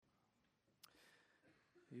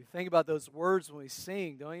You think about those words when we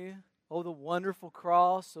sing, don't you? Oh, the wonderful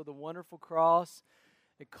cross, oh, the wonderful cross.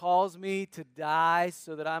 It calls me to die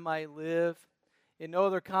so that I might live. In no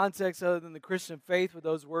other context other than the Christian faith would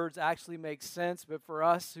those words actually make sense, but for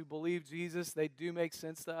us who believe Jesus, they do make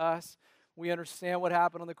sense to us. We understand what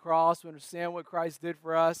happened on the cross. We understand what Christ did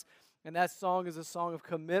for us. And that song is a song of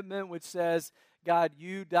commitment, which says, God,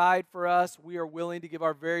 you died for us. We are willing to give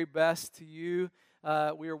our very best to you.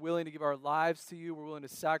 We are willing to give our lives to you. We're willing to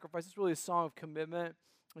sacrifice. It's really a song of commitment.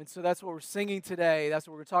 And so that's what we're singing today. That's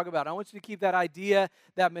what we're going to talk about. I want you to keep that idea,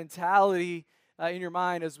 that mentality in your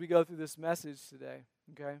mind as we go through this message today.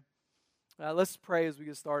 Okay? Let's pray as we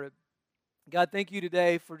get started. God, thank you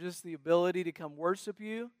today for just the ability to come worship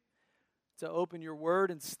you, to open your word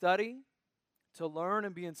and study, to learn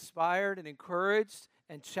and be inspired and encouraged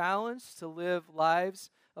and challenged to live lives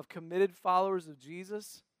of committed followers of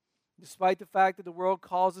Jesus. Despite the fact that the world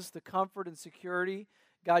calls us to comfort and security,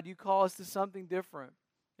 God, you call us to something different,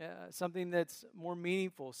 something that's more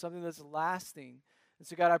meaningful, something that's lasting. And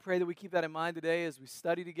so, God, I pray that we keep that in mind today as we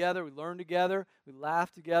study together, we learn together, we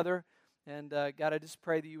laugh together. And, God, I just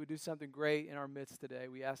pray that you would do something great in our midst today.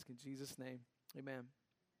 We ask in Jesus' name. Amen.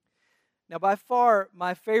 Now, by far,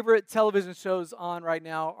 my favorite television shows on right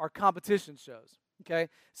now are competition shows. Okay,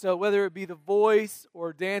 so whether it be The Voice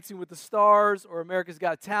or Dancing with the Stars or America's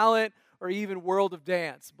Got Talent or even World of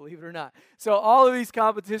Dance, believe it or not. So all of these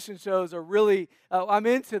competition shows are really, I'm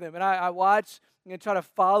into them. And I watch and try to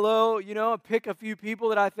follow, and pick a few people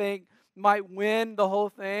that I think might win the whole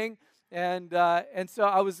thing. And so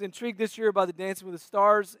I was intrigued this year by the Dancing with the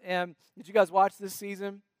Stars. And did you guys watch this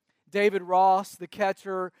season? David Ross, the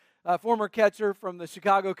catcher, former catcher from the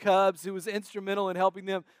Chicago Cubs, who was instrumental in helping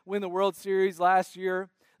them win the World Series last year.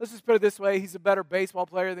 Let's just put it this way: he's a better baseball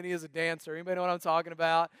player than he is a dancer. Anybody know what I'm talking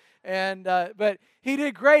about? And but he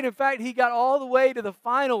did great. In fact, he got all the way to the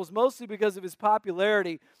finals, mostly because of his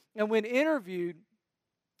popularity. And when interviewed,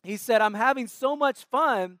 he said, "I'm having so much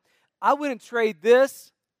fun, I wouldn't trade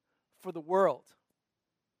this for the world."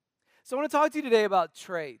 So I want to talk to you today about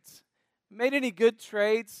trades. Made any good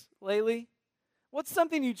trades lately? What's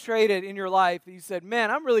something you traded in your life that you said,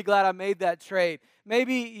 man, I'm really glad I made that trade?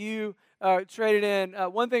 Maybe you traded in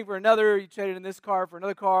one thing for another. You traded in this car for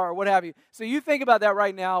another car or what have you. So you think about that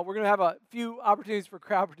right now. We're going to have a few opportunities for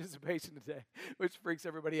crowd participation today, which freaks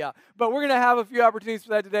everybody out. But we're going to have a few opportunities for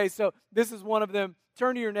that today. So this is one of them.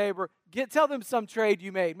 Turn to your neighbor. Tell them some trade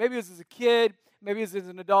you made. Maybe it was as a kid. Maybe it was as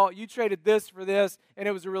an adult. You traded this for this, and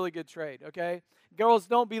it was a really good trade, okay? Girls,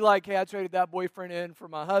 don't be like, hey, I traded that boyfriend in for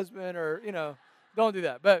my husband or, Don't do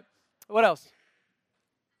that. But what else?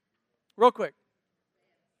 Real quick.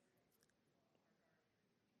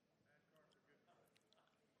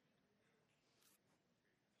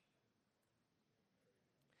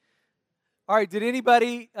 All right, did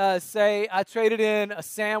anybody say, I traded in a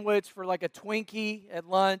sandwich for like a Twinkie at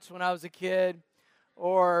lunch when I was a kid?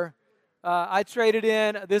 Or I traded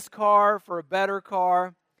in this car for a better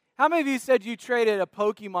car? How many of you said you traded a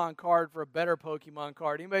Pokemon card for a better Pokemon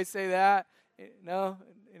card? Anybody say that? No?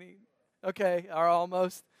 Okay, or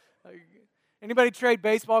almost. Anybody trade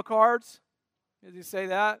baseball cards? Did you say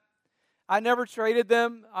that? I never traded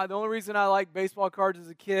them. The only reason I liked baseball cards as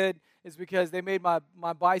a kid is because they made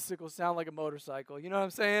my bicycle sound like a motorcycle. You know what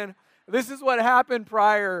I'm saying? This is what happened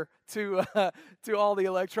prior to all the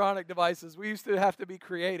electronic devices. We used to have to be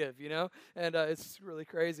creative, and it's really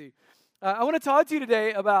crazy. I want to talk to you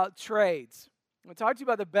today about trades. I want to talk to you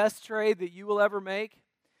about the best trade that you will ever make.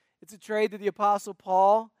 It's a trade that the Apostle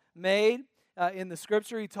Paul made in the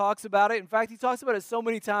Scripture. He talks about it. In fact, he talks about it so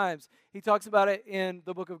many times. He talks about it in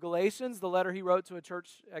the book of Galatians, the letter he wrote to a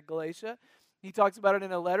church at Galatia. He talks about it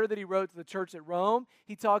in a letter that he wrote to the church at Rome.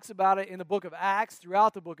 He talks about it in the book of Acts,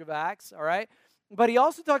 throughout the book of Acts, all right? But he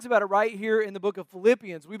also talks about it right here in the book of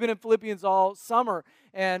Philippians. We've been in Philippians all summer,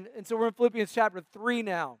 and so we're in Philippians chapter 3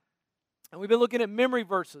 now. And we've been looking at memory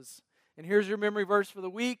verses. And here's your memory verse for the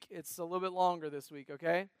week. It's a little bit longer this week,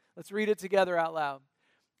 okay? Let's read it together out loud.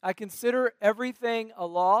 I consider everything a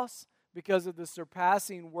loss because of the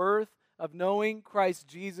surpassing worth of knowing Christ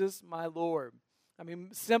Jesus my Lord.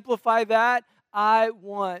 Simplify that. I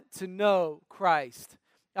want to know Christ.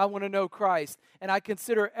 I want to know Christ. And I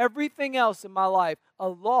consider everything else in my life a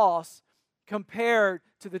loss compared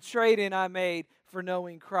to the trade-in I made for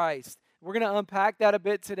knowing Christ. We're going to unpack that a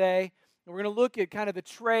bit today. And we're going to look at kind of the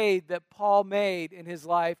trade that Paul made in his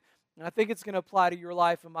life. And I think it's going to apply to your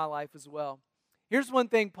life and my life as well. Here's one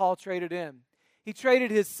thing Paul traded in. He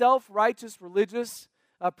traded his self-righteous religious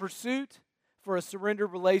pursuit for a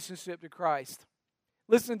surrendered relationship to Christ.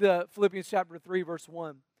 Listen to Philippians chapter 3, verse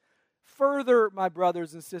 1. further, my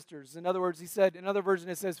brothers and sisters. In other words, he said, in another version,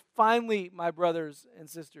 it says, finally, my brothers and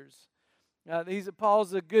sisters.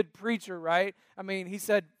 Paul's a good preacher, right? I mean, he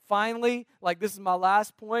said, finally, like this is my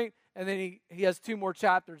last point, and then he has 2 more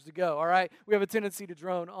chapters to go, all right? We have a tendency to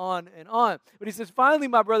drone on and on. But he says, finally,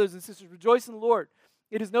 my brothers and sisters, rejoice in the Lord.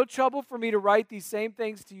 It is no trouble for me to write these same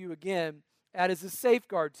things to you again, as a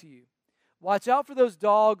safeguard to you. Watch out for those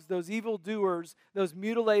dogs, those evildoers, those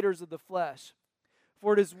mutilators of the flesh.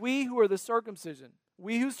 For it is we who are the circumcision,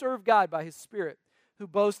 we who serve God by his Spirit, who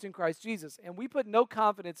boast in Christ Jesus, and we put no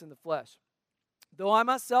confidence in the flesh. Though I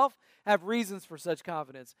myself have reasons for such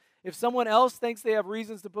confidence. If someone else thinks they have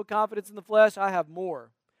reasons to put confidence in the flesh, I have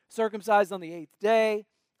more. Circumcised on the 8th day,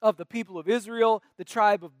 of the people of Israel, the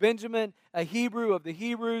tribe of Benjamin, a Hebrew of the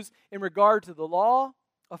Hebrews, in regard to the law,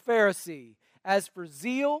 a Pharisee. As for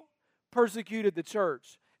zeal, persecuted the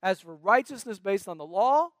church. As for righteousness based on the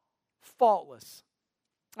law, faultless.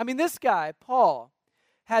 I mean, this guy, Paul,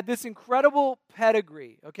 had this incredible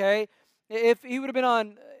pedigree, okay? If he would have been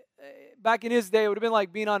on, back in his day, it would have been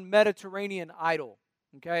like being on Mediterranean Idol,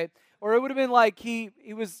 okay? Or it would have been like he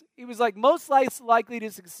was like most likely to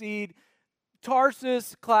succeed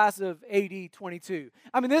Tarsus class of AD 22.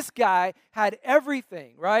 I mean, this guy had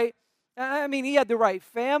everything, right? I mean, he had the right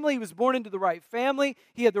family. He was born into the right family.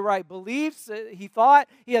 He had the right beliefs, he thought.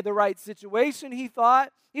 He had the right situation, he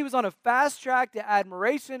thought. He was on a fast track to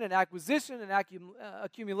admiration and acquisition and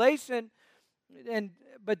accumulation.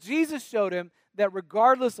 But Jesus showed him that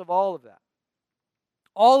regardless of all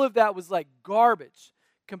of that was like garbage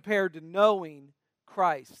compared to knowing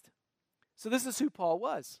Christ. So this is who Paul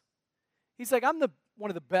was. He's like, I'm one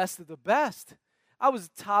of the best of the best. I was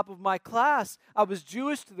top of my class. I was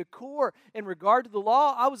Jewish to the core. In regard to the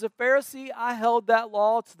law, I was a Pharisee. I held that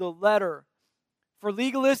law to the letter. For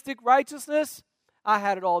legalistic righteousness, I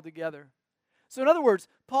had it all together. So in other words,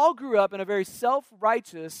 Paul grew up in a very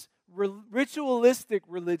self-righteous, ritualistic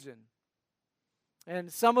religion.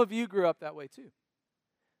 And some of you grew up that way too.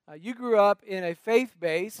 You grew up in a faith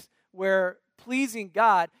base where pleasing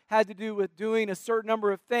God had to do with doing a certain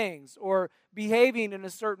number of things or behaving in a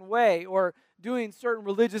certain way or doing certain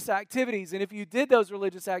religious activities. And if you did those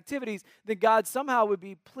religious activities, then God somehow would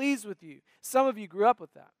be pleased with you. Some of you grew up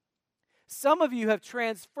with that. Some of you have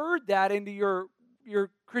transferred that into your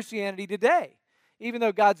Christianity today. Even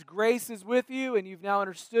though God's grace is with you and you've now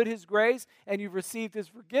understood his grace and you've received his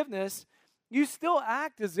forgiveness, you still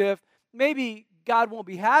act as if maybe God won't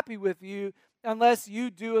be happy with you unless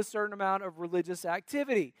you do a certain amount of religious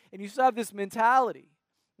activity. And you still have this mentality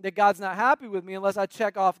that God's not happy with me unless I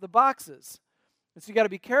check off the boxes. And so you got to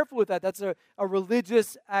be careful with that. That's a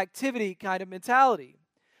religious activity kind of mentality.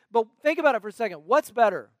 But think about it for a second. What's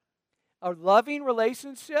better? A loving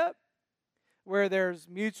relationship where there's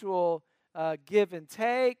mutual give and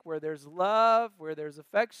take, where there's love, where there's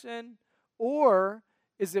affection? Or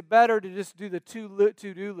is it better to just do the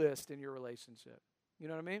to-do list in your relationship? You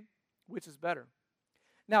know what I mean? Which is better?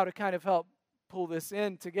 Now, to kind of help pull this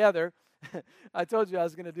in together, I told you I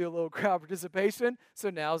was going to do a little crowd participation,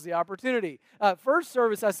 so now's the opportunity. First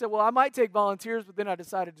service, I said, well, I might take volunteers, but then I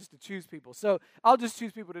decided just to choose people. So I'll just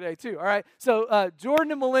choose people today, too, all right? So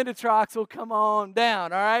Jordan and Melinda Trox will come on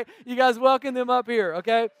down, all right? You guys welcome them up here,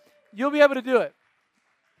 okay? You'll be able to do it.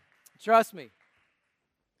 Trust me.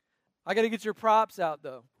 I got to get your props out,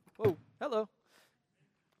 though. Whoa, hello.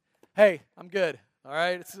 Hey, I'm good, all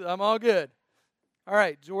right? I'm all good. All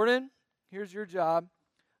right, Jordan, here's your job.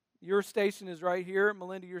 Your station is right here.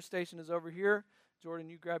 Melinda, your station is over here. Jordan,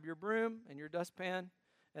 you grab your broom and your dustpan,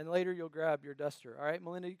 and later you'll grab your duster. All right,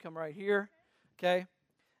 Melinda, you come right here. Okay?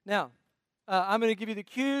 Now, I'm going to give you the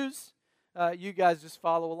cues. You guys just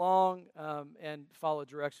follow along and follow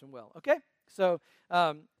direction well. Okay? So,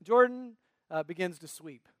 Jordan begins to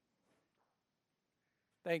sweep.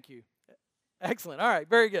 Thank you. Excellent. All right,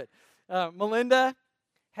 very good. Melinda,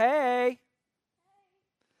 hey.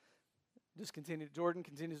 Jordan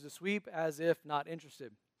continues to sweep as if not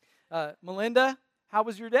interested. Melinda, how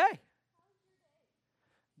was your day?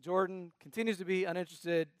 Jordan continues to be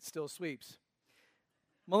uninterested, still sweeps.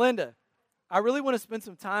 Melinda, I really want to spend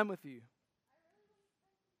some time with you.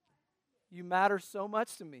 You matter so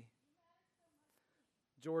much to me.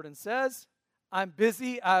 Jordan says, I'm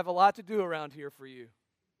busy. I have a lot to do around here for you.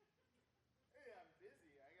 Hey, I'm busy.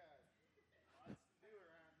 I got lots to do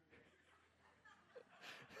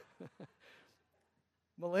around here.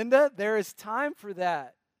 Melinda, there is time for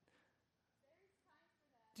that.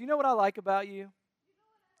 Do you know what I like about you?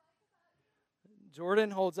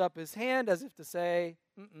 Jordan holds up his hand as if to say,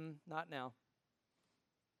 not now.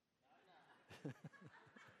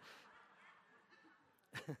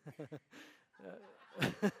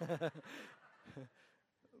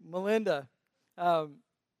 Melinda,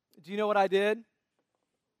 do you know what I did?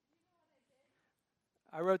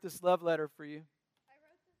 I wrote this love letter for you.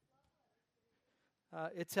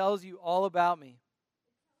 It tells you all about me.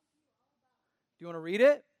 Do you want to read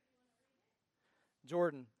it?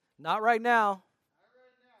 Jordan, not right now.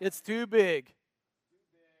 It's too big.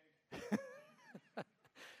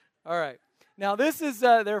 All right. Now, this is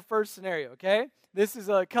their first scenario, okay? This is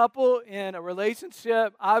a couple in a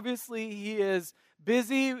relationship. Obviously, he is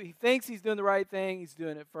busy. He thinks he's doing the right thing. He's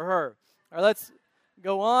doing it for her. All right, let's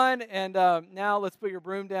go on. And now let's put your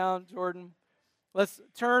broom down, Jordan. Let's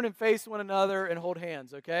turn and face one another and hold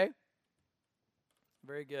hands, okay?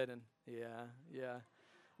 Very good. And yeah.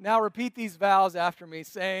 Now repeat these vows after me,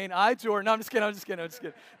 saying, I, Jordan. No, I'm just kidding.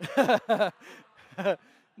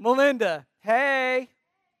 Melinda, hey.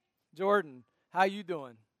 Jordan, how you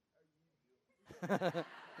doing?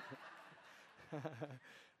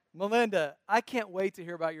 Melinda, I can't wait to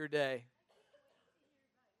hear about your day.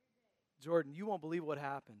 Jordan, you won't believe what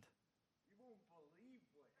happened.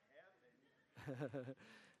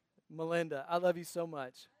 Melinda, I love you so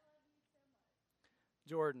much.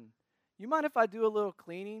 Jordan, you mind if I do a little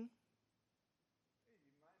cleaning?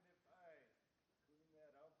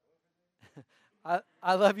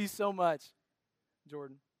 I love you so much.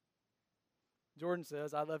 Jordan. Jordan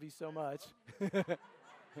says, I love you so much.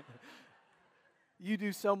 You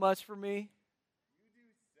do so much for me.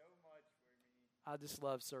 I just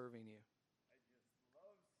love serving you.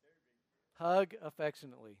 Hug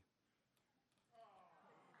affectionately.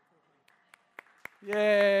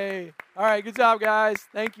 Yay. All right, good job, guys.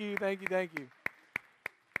 Thank you.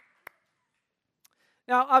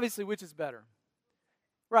 Now, obviously, which is better?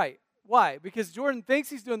 Right. Why? Because Jordan thinks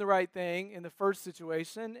he's doing the right thing in the first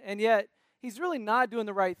situation, and yet he's really not doing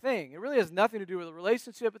the right thing. It really has nothing to do with the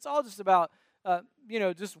relationship. It's all just about,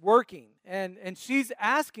 just working. And she's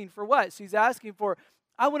asking for what? She's asking for,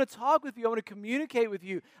 I want to talk with you. I want to communicate with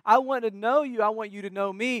you. I want to know you. I want you to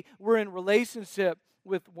know me. We're in relationship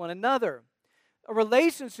with one another. A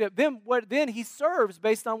relationship, then he serves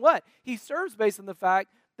based on what? He serves based on the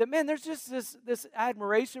fact that, man, there's just this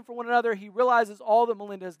admiration for one another. He realizes all that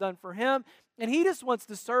Melinda has done for him, and he just wants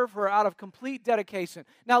to serve her out of complete dedication.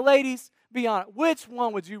 Now, ladies, be honest, which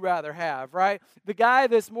one would you rather have, right? The guy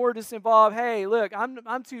that's more disinvolved, hey, look,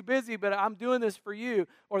 I'm too busy, but I'm doing this for you,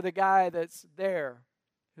 or the guy that's there,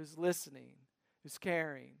 who's listening, who's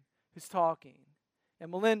caring, who's talking. And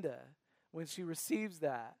Melinda, when she receives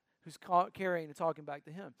that, who's caring and talking back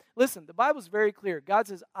to him. Listen, the Bible's very clear. God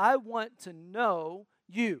says, I want to know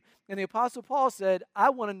you. And the Apostle Paul said,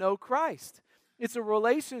 I want to know Christ. It's a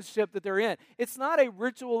relationship that they're in. It's not a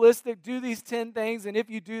ritualistic, do these 10 things, and if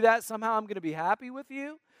you do that, somehow I'm going to be happy with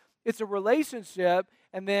you. It's a relationship,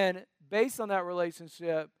 and then based on that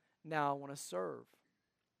relationship, now I want to serve.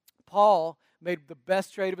 Paul made the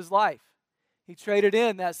best trade of his life. He traded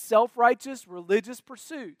in that self-righteous religious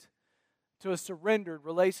pursuit to a surrendered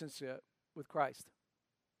relationship with Christ.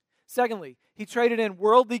 Secondly, he traded in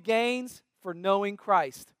worldly gains for knowing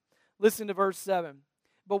Christ. Listen to verse 7.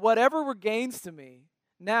 But whatever were gains to me,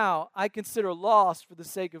 now I consider loss for the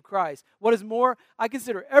sake of Christ. What is more, I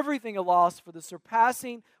consider everything a loss for the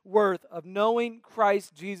surpassing worth of knowing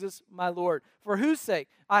Christ Jesus my Lord, for whose sake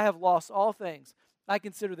I have lost all things. I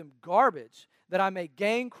consider them garbage, that I may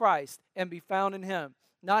gain Christ and be found in him,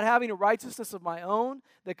 not having a righteousness of my own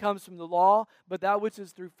that comes from the law, but that which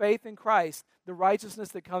is through faith in Christ, the righteousness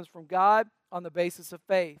that comes from God on the basis of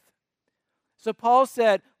faith. So Paul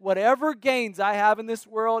said, whatever gains I have in this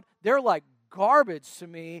world, they're like garbage to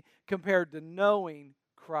me compared to knowing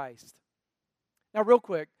Christ. Now, real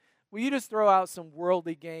quick, will you just throw out some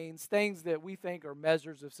worldly gains, things that we think are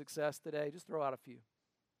measures of success today? Just throw out a few.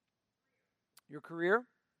 Your career?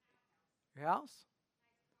 Your house?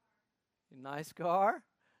 Your nice car?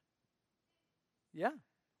 Yeah.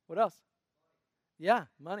 What else? Yeah,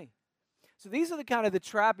 money. So these are the kind of the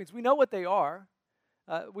trappings. We know what they are.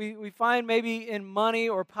 We find maybe in money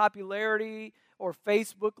or popularity or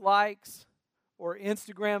Facebook likes or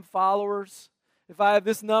Instagram followers. If I have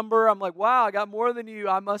this number, I'm like, wow, I got more than you.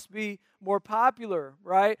 I must be more popular,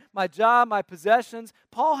 right? My job, my possessions.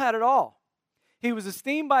 Paul had it all. He was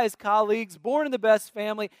esteemed by his colleagues, born in the best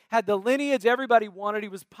family, had the lineage everybody wanted. He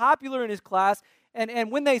was popular in his class.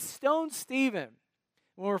 And when they stoned Stephen,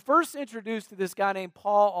 when we're first introduced to this guy named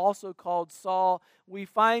Paul, also called Saul, we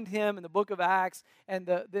find him in the book of Acts, and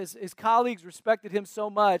his colleagues respected him so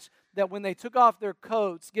much that when they took off their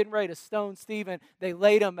coats, getting ready to stone Stephen, they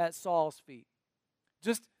laid him at Saul's feet,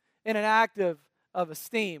 just in an act of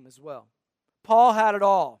esteem as well. Paul had it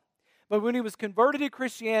all. But when he was converted to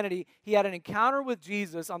Christianity, he had an encounter with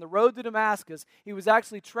Jesus on the road to Damascus. He was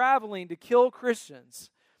actually traveling to kill Christians.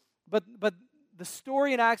 But the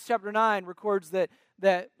story in Acts chapter 9 records that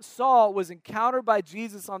Saul was encountered by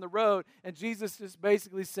Jesus on the road, and Jesus just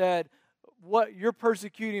basically said, "What, you're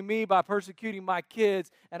persecuting me by persecuting my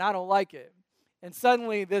kids, and I don't like it." And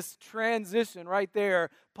suddenly this transition right there,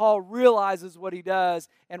 Paul realizes what he does,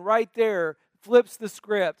 and right there flips the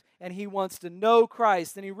script, and he wants to know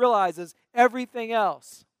Christ, and he realizes everything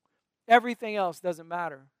else doesn't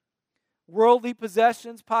matter. Worldly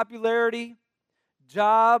possessions, popularity,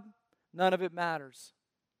 job, none of it matters.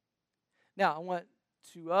 Now, I want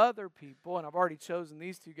two other people, and I've already chosen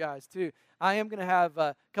these two guys too. I am going to have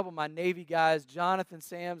a couple of my Navy guys, Jonathan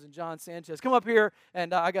Sams and John Sanchez, come up here,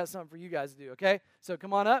 and I got something for you guys to do, okay? So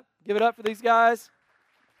come on up. Give it up for these guys.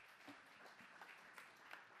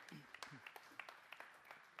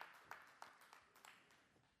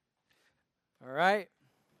 All right,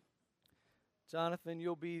 Jonathan,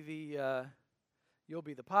 you'll be the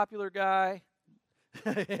popular guy.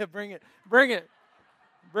 Yeah, bring it.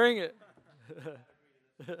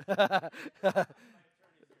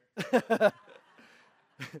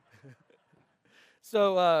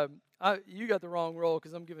 So you got the wrong role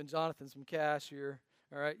because I'm giving Jonathan some cash here.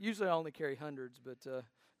 All right. Usually I only carry hundreds, but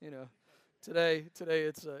today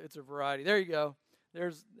it's a variety. There you go.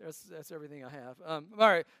 That's everything I have. All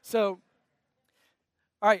right. So.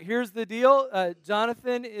 All right, here's the deal.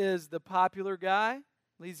 Jonathan is the popular guy.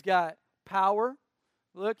 He's got power.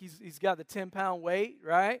 Look, he's got the 10-pound weight,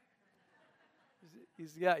 right?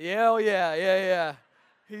 He's got yeah.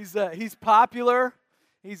 He's popular.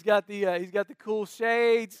 He's got the cool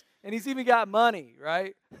shades, and he's even got money,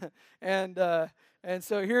 right? and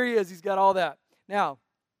so here he is. He's got all that. Now,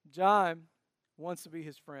 John wants to be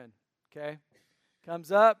his friend. Okay,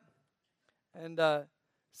 comes up and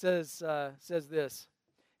says this.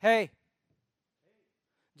 Hey,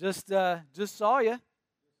 just saw you.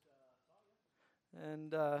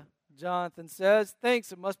 And Jonathan says,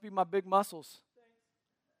 thanks, it must be my big muscles.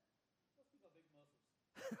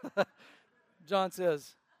 John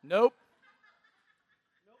says, nope.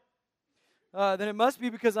 Then it must be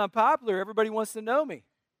because I'm popular. Everybody wants to know me.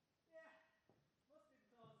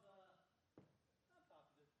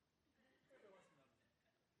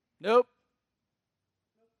 Nope.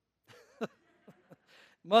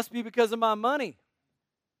 Must be because of my money.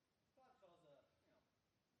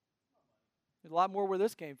 There's a lot more where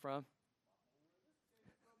this came from.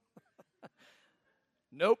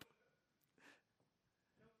 Nope.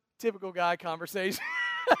 Typical guy conversation.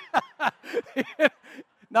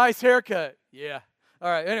 Nice haircut. Yeah.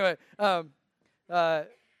 All right. Anyway,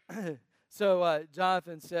 so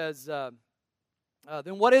Jonathan says,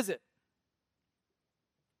 then what is it?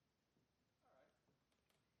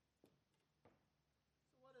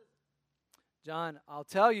 John, I'll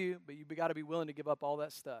tell you, but you've got to be willing to give up all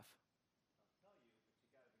that stuff.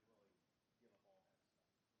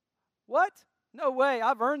 What? No way.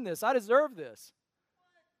 I've earned this. I deserve this.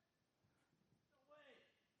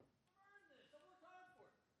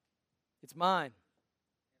 It's mine.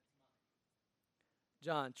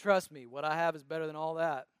 John, trust me. What I have is better than all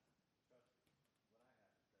that.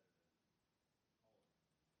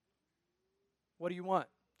 What do you want,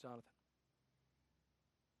 Jonathan?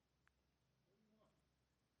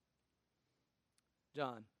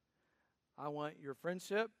 John, I want your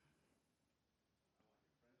friendship.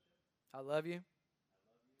 I love you.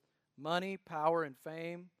 Money, power, and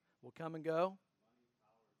fame will come and go,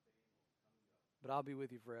 but I'll be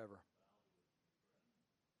with you forever.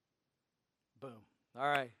 Boom. All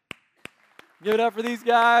right. Give it up for these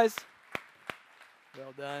guys.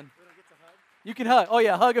 Well done. You can hug. Oh,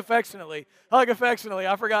 yeah, hug affectionately. Hug affectionately.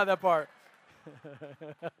 I forgot that part.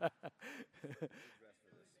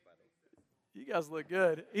 You guys look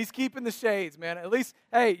good. He's keeping the shades, man. At least,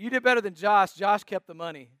 hey, you did better than Josh. Josh kept the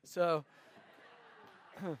money. So,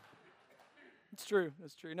 it's true.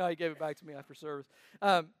 It's true. No, he gave it back to me after service.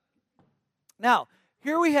 Now,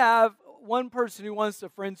 here we have one person who wants a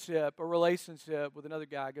friendship, a relationship with another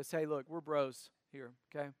guy. Goes, hey, look, we're bros here,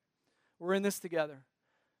 okay? We're in this together.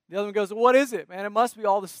 The other one goes, well, what is it, man? It must be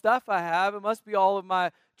all the stuff I have. It must be all of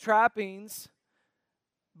my trappings.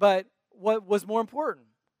 But what was more important?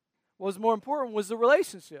 What was more important was the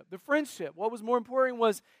relationship, the friendship. What was more important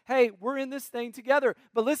was, hey, we're in this thing together.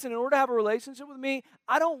 But listen, in order to have a relationship with me,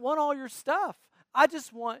 I don't want all your stuff. I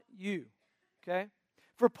just want you, okay?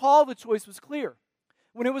 For Paul, the choice was clear.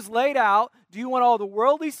 When it was laid out, do you want all the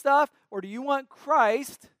worldly stuff or do you want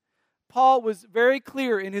Christ? Paul was very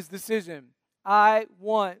clear in his decision. I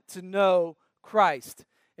want to know Christ.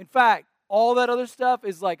 In fact, All that other stuff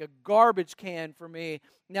is like a garbage can for me.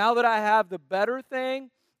 Now that I have the better thing,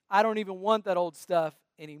 I don't even want that old stuff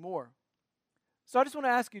anymore. So I just want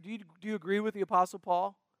to ask you, do you agree with the Apostle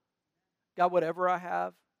Paul? God, whatever I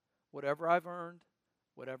have, whatever I've earned,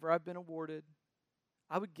 whatever I've been awarded,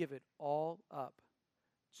 I would give it all up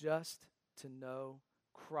just to know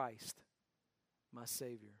Christ, my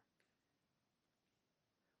Savior.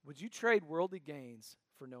 Would you trade worldly gains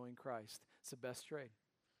for knowing Christ? It's the best trade.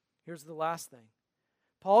 Here's the last thing.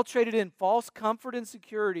 Paul traded in false comfort and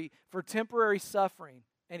security for temporary suffering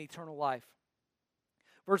and eternal life.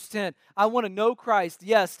 Verse 10, I want to know Christ,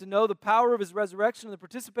 yes, to know the power of his resurrection and the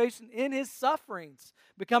participation in his sufferings,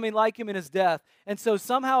 becoming like him in his death, and so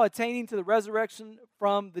somehow attaining to the resurrection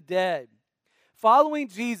from the dead. Following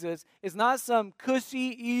Jesus is not some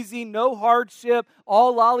cushy, easy, no hardship,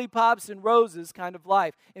 all lollipops and roses kind of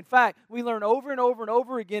life. In fact, we learn over and over and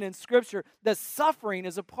over again in Scripture that suffering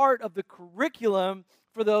is a part of the curriculum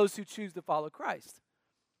for those who choose to follow Christ.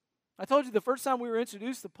 I told you the first time we were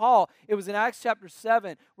introduced to Paul, it was in Acts chapter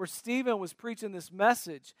 7, where Stephen was preaching this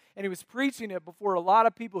message, and he was preaching it before a lot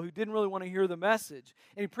of people who didn't really want to hear the message.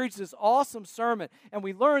 And he preached this awesome sermon, and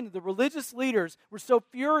we learned that the religious leaders were so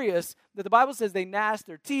furious that the Bible says they gnashed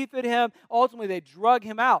their teeth at him. Ultimately, they drug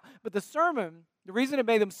him out. But the sermon, the reason it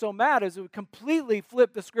made them so mad is it completely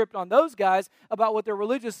flipped the script on those guys about what their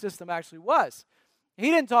religious system actually was. He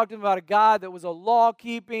didn't talk to them about a God that was a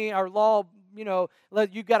law-keeping or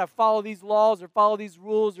you got to follow these laws or follow these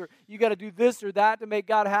rules or you got to do this or that to make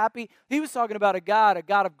God happy. He was talking about a God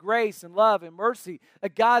of grace and love and mercy, a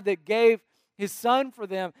God that gave his son for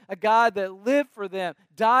them, a God that lived for them,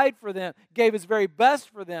 died for them, gave his very best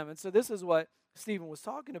for them. And so this is what Stephen was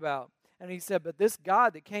talking about. And he said, but this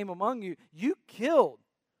God that came among you, you killed.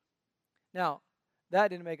 Now, that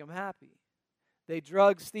didn't make him happy. They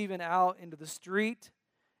dragged Stephen out into the street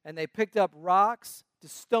and they picked up rocks to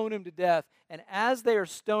stone him to death. And as they are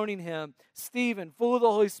stoning him, Stephen, full of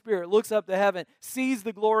the Holy Spirit, looks up to heaven, sees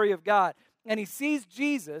the glory of God, and he sees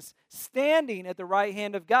Jesus standing at the right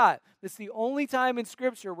hand of God. It's the only time in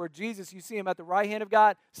Scripture where Jesus, you see him at the right hand of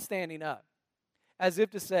God, standing up, as if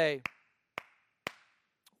to say,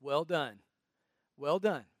 well done, well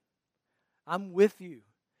done. I'm with you.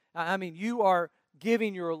 I mean, you are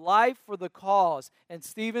giving your life for the cause. And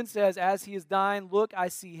Stephen says, as he is dying, look, I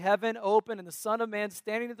see heaven open and the Son of Man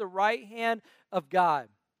standing at the right hand of God.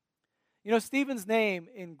 You know, Stephen's name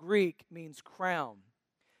in Greek means crown.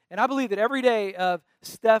 And I believe that every day of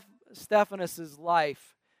Stephanus'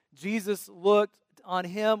 life, Jesus looked on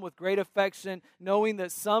him with great affection, knowing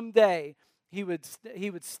that someday he would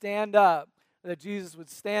stand up, that Jesus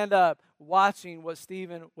would stand up watching what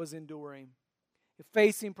Stephen was enduring,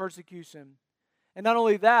 facing persecution. And not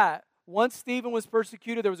only that, once Stephen was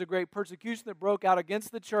persecuted, there was a great persecution that broke out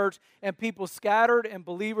against the church, and people scattered, and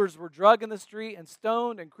believers were dragged in the street and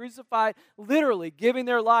stoned and crucified, literally giving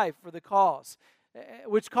their life for the cause,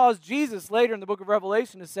 which caused Jesus later in the book of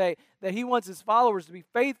Revelation to say that he wants his followers to be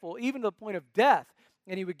faithful even to the point of death,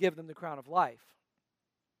 and he would give them the crown of life.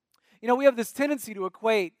 You know, we have this tendency to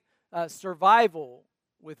equate survival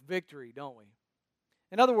with victory, don't we?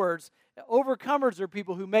 In other words, overcomers are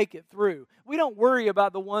people who make it through. We don't worry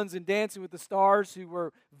about the ones in Dancing with the Stars who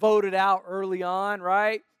were voted out early on,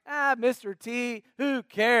 right? Mr. T, who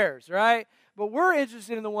cares, right? But we're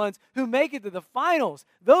interested in the ones who make it to the finals.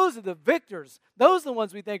 Those are the victors. Those are the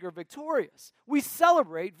ones we think are victorious. We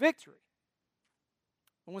celebrate victory.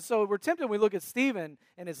 And so we're tempted when we look at Stephen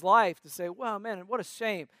and his life to say, well, man, what a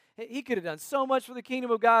shame. He could have done so much for the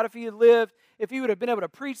kingdom of God if he had lived, if he would have been able to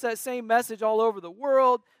preach that same message all over the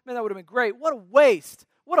world. Man, that would have been great. What a waste.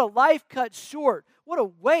 What a life cut short. What a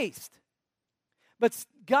waste. But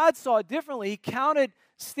God saw it differently. He counted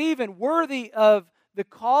Stephen worthy of the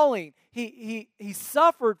calling. He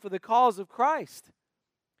suffered for the cause of Christ.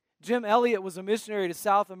 Jim Elliot was a missionary to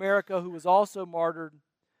South America who was also martyred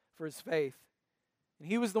for his faith. And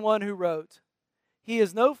he was the one who wrote, "He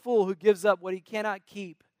is no fool who gives up what he cannot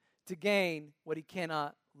keep to gain what he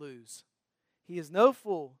cannot lose." He is no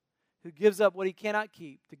fool who gives up what he cannot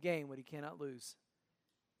keep to gain what he cannot lose.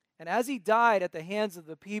 And as he died at the hands of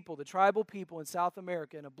the people, the tribal people in South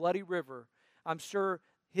America in a bloody river, I'm sure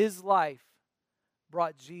his life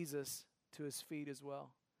brought Jesus to his feet as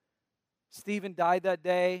well. Stephen died that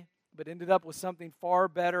day, but ended up with something far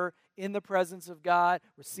better in the presence of God,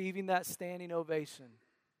 receiving that standing ovation.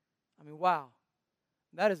 I mean, wow.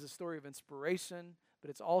 That is a story of inspiration, but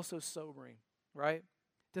it's also sobering, right?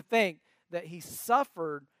 To think that he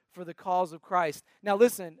suffered for the cause of Christ. Now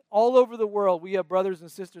listen, all over the world we have brothers and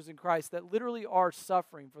sisters in Christ that literally are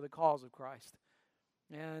suffering for the cause of Christ.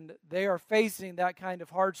 And they are facing that kind of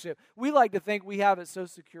hardship. We like to think we have it so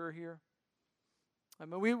secure here. I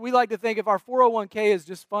mean, we like to think if our 401k is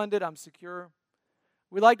just funded, I'm secure.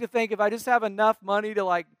 We like to think if I just have enough money to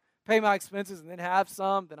like pay my expenses and then have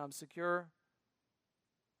some, then I'm secure.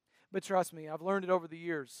 But trust me, I've learned it over the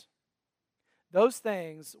years. Those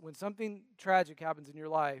things, when something tragic happens in your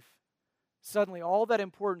life, suddenly all that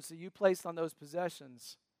importance that you placed on those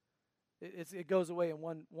possessions, it goes away in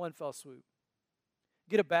one fell swoop.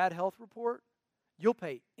 Get a bad health report, you'll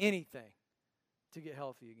pay anything to get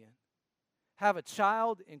healthy again. Have a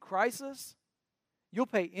child in crisis, you'll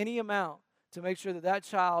pay any amount to make sure that that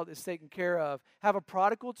child is taken care of. Have a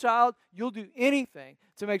prodigal child, you'll do anything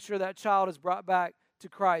to make sure that child is brought back to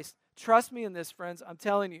Christ. Trust me in this, friends. I'm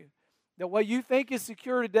telling you that what you think is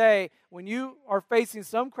secure today, when you are facing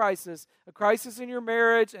some crisis, a crisis in your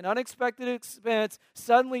marriage, an unexpected expense,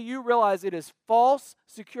 suddenly you realize it is false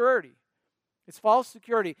security. It's false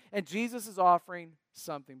security, and Jesus is offering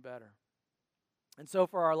something better. And so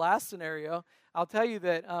for our last scenario, I'll tell you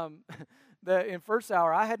that in first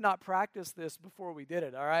hour, I had not practiced this before we did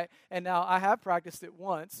it, all right? And now I have practiced it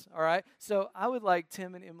once, all right? So I would like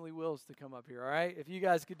Tim and Emily Wills to come up here, all right? If you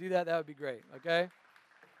guys could do that, that would be great, okay?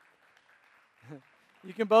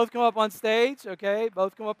 You can both come up on stage, okay?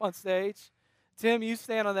 Both come up on stage. Tim, you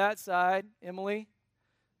stand on that side. Emily,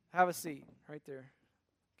 have a seat right there,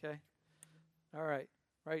 okay? All right,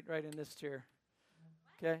 right in this chair,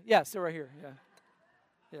 okay? Yeah, sit right here,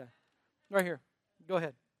 yeah, right here. Go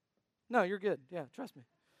ahead. No, you're good. Yeah, trust me.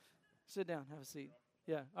 Sit down, have a seat.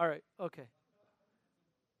 Yeah, all right, okay.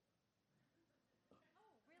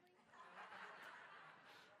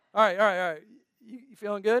 All right. You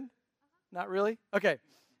feeling good? Not really? Okay.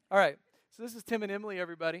 All right. So this is Tim and Emily,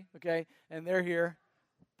 everybody, okay? And they're here.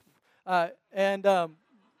 Are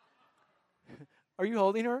you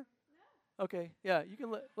holding her? Okay. Yeah, you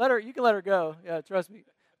can let her. You can let her go. Yeah, trust me.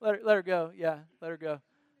 Let her go. Yeah, let her go.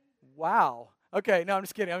 Wow. Okay. No, I'm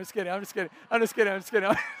just kidding. I'm just kidding.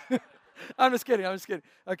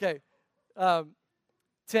 Okay.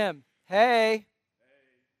 Tim. Hey.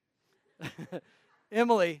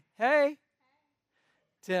 Emily. Hey.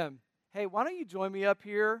 Tim. Hey, why don't you join me up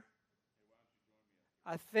here?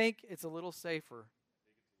 I think it's a little safer.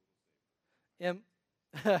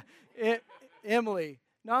 Emily.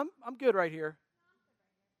 No, I'm good right here.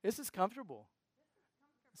 This is comfortable.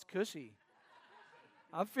 It's cushy.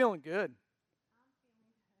 I'm feeling good.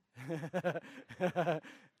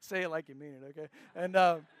 Say it like you mean it, okay? And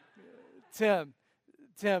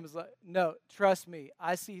Tim's like, no, trust me,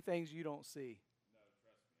 I see things you don't see.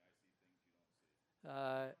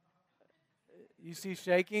 You see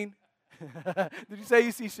shaking? Did you say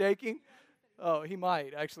you see shaking? Oh, he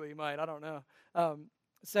might. Actually, he might. I don't know.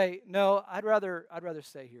 Say, no, I'd rather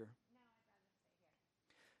stay here.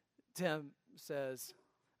 Tim says,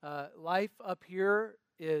 life up here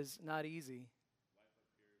is not easy,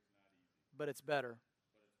 but it's better.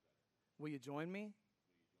 Will you join me?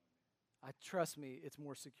 Trust me, it's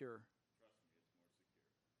more secure.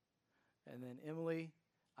 And then Emily,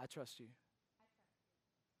 I trust you.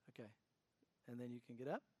 Okay. And then you can get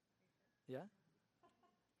up? Yeah?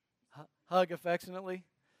 Hug affectionately.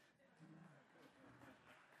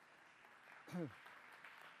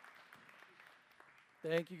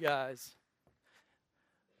 Thank you, guys.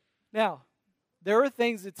 Now, there are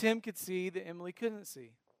things that Tim could see that Emily couldn't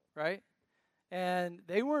see, right? And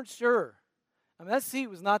they weren't sure. I mean, that seat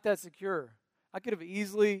was not that secure. I could have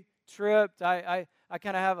easily tripped. I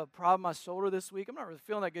kind of have a problem with my shoulder this week. I'm not really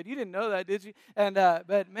feeling that good. You didn't know that, did you? And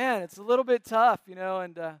but man, it's a little bit tough, you know.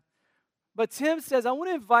 And but Tim says, I want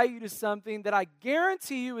to invite you to something that I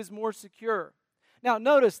guarantee you is more secure. Now,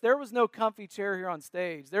 notice there was no comfy chair here on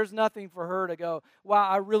stage. There's nothing for her to go, wow,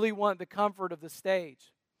 I really want the comfort of the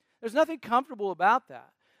stage. There's nothing comfortable about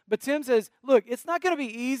that. But Tim says, look, it's not going to be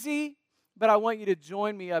easy, but I want you to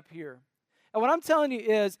join me up here. And what I'm telling you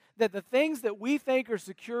is that the things that we think are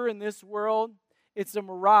secure in this world, it's a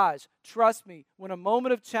mirage. Trust me, when a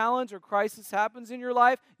moment of challenge or crisis happens in your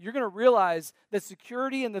life, you're going to realize that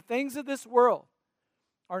security in the things of this world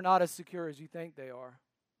are not as secure as you think they are.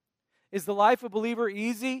 Is the life of a believer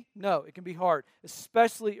easy? No, it can be hard,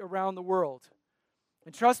 especially around the world.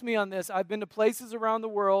 And trust me on this, I've been to places around the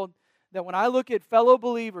world that when I look at fellow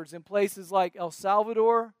believers in places like El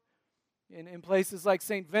Salvador, in places like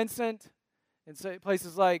St. Vincent, in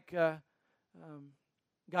places like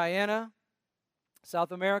Guyana,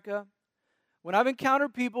 South America, when I've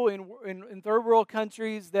encountered people in third world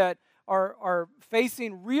countries that are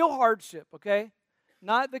facing real hardship, okay?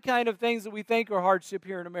 Not the kind of things that we think are hardship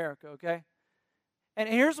here in America, okay? And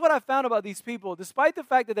here's what I found about these people. Despite the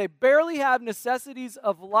fact that they barely have necessities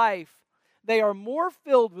of life, they are more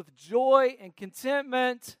filled with joy and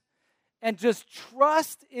contentment and just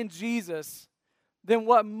trust in Jesus than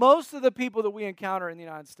what most of the people that we encounter in the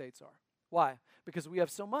United States are. Why? Because we have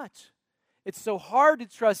so much. It's so hard to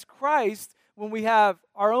trust Christ when we have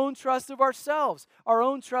our own trust of ourselves, our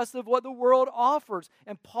own trust of what the world offers.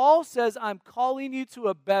 And Paul says, I'm calling you to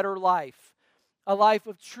a better life, a life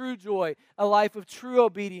of true joy, a life of true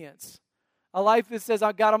obedience, a life that says,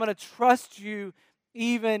 oh, God, I'm going to trust you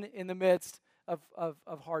even in the midst of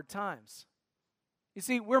hard times. You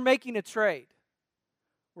see, we're making a trade.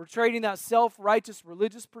 We're trading that self-righteous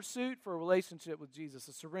religious pursuit for a relationship with Jesus,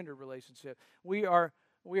 a surrendered relationship. We are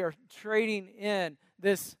trading in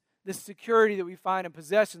this security that we find in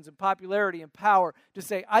possessions and popularity and power to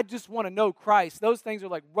say, I just want to know Christ. Those things are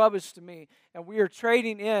like rubbish to me. And we are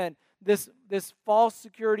trading in this false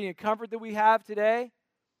security and comfort that we have today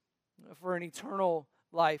for an eternal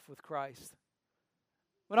life with Christ.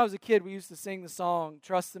 When I was a kid, we used to sing the song,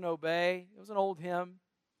 Trust and Obey. It was an old hymn.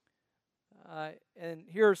 And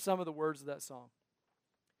here are some of the words of that song.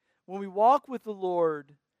 When we walk with the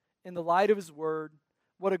Lord in the light of His Word,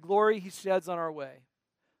 what a glory He sheds on our way.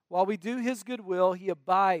 While we do His good will, He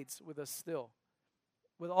abides with us still,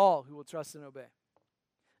 with all who will trust and obey.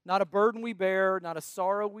 Not a burden we bear, not a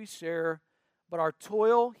sorrow we share, but our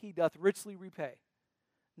toil He doth richly repay.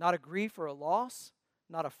 Not a grief or a loss,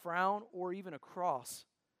 not a frown or even a cross,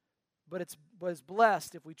 but it's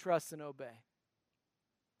blessed if we trust and obey.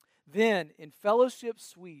 Then, in fellowship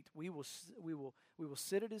sweet, we will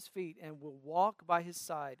sit at His feet and will walk by His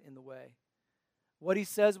side in the way. What He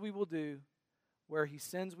says we will do, where He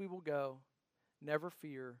sends we will go. Never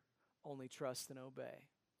fear, only trust and obey.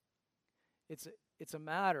 It's a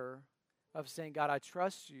matter of saying, God, I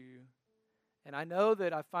trust you, and I know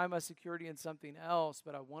that I find my security in something else,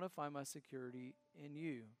 but I want to find my security in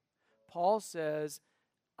you. Paul says,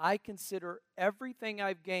 I consider everything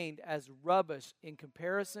I've gained as rubbish in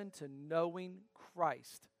comparison to knowing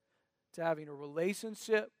Christ, to having a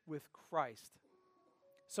relationship with Christ.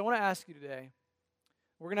 So I want to ask you today,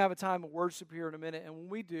 we're going to have a time of worship here in a minute, and when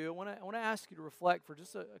we do, I want to ask you to reflect for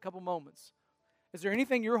just a couple moments. Is there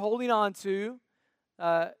anything you're holding on to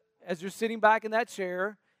as you're sitting back in that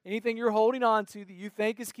chair, anything you're holding on to that you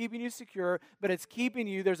think is keeping you secure, but it's keeping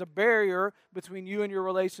you, there's a barrier between you and your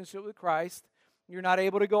relationship with Christ? You're not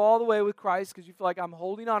able to go all the way with Christ because you feel like I'm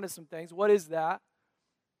holding on to some things. What is that?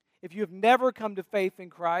 If you have never come to faith in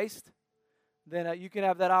Christ, then you can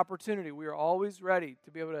have that opportunity. We are always ready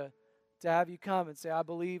to be able to have you come and say, I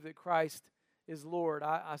believe that Christ is Lord.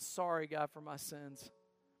 I'm sorry, God, for my sins.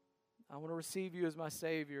 I want to receive you as my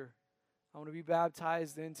Savior. I want to be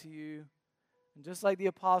baptized into you. And just like the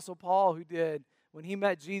Apostle Paul who did, when he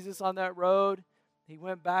met Jesus on that road, he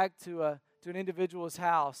went back to an individual's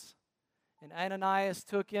house. And Ananias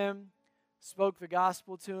took him, spoke the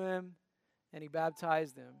gospel to him, and he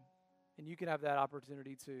baptized him. And you can have that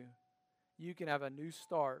opportunity too. You can have a new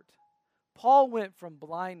start. Paul went from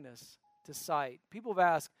blindness to sight. People have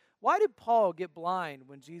asked, why did Paul get blind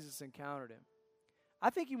when Jesus encountered him? I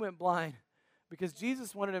think he went blind because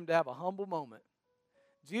Jesus wanted him to have a humble moment.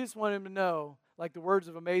 Jesus wanted him to know, like the words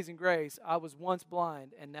of Amazing Grace, I was once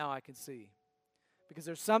blind and now I can see. Because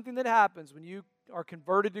there's something that happens when you are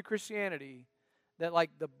converted to Christianity that like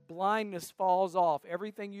the blindness falls off.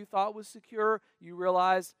 Everything you thought was secure, you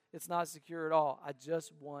realize it's not secure at all. I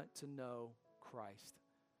just want to know Christ.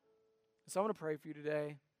 So I want to pray for you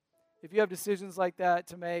today. If you have decisions like that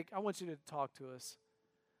to make, I want you to talk to us.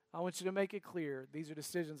 I want you to make it clear. These are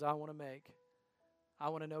decisions I want to make. I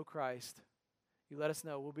want to know Christ. You let us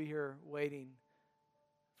know. We'll be here waiting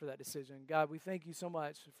for that decision. God, we thank you so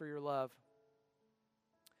much for your love.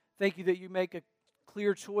 Thank you that you make a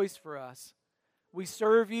clear choice for us. We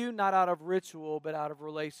serve you not out of ritual, but out of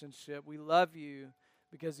relationship. We love you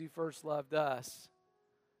because you first loved us.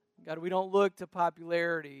 God, we don't look to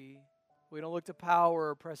popularity. We don't look to power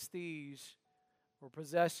or prestige or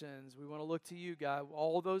possessions. We want to look to you, God.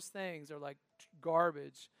 All those things are like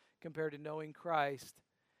garbage compared to knowing Christ.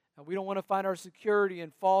 And we don't want to find our security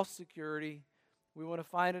in false security. We want to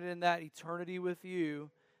find it in that eternity with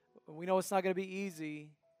you. We know it's not going to be easy,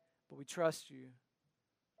 but we trust you.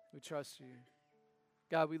 We trust you.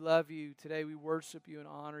 God, we love you. Today we worship you and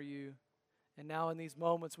honor you. And now in these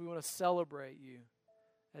moments we want to celebrate you.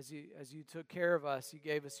 As you took care of us, you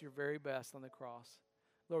gave us your very best on the cross.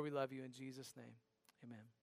 Lord, we love you in Jesus' name. Amen.